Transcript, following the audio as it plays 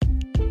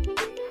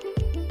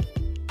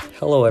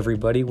Hello,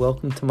 everybody.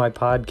 Welcome to my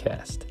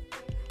podcast.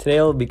 Today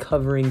I'll be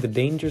covering the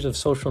dangers of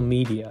social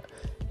media,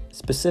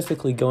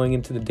 specifically going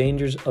into the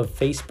dangers of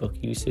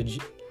Facebook usage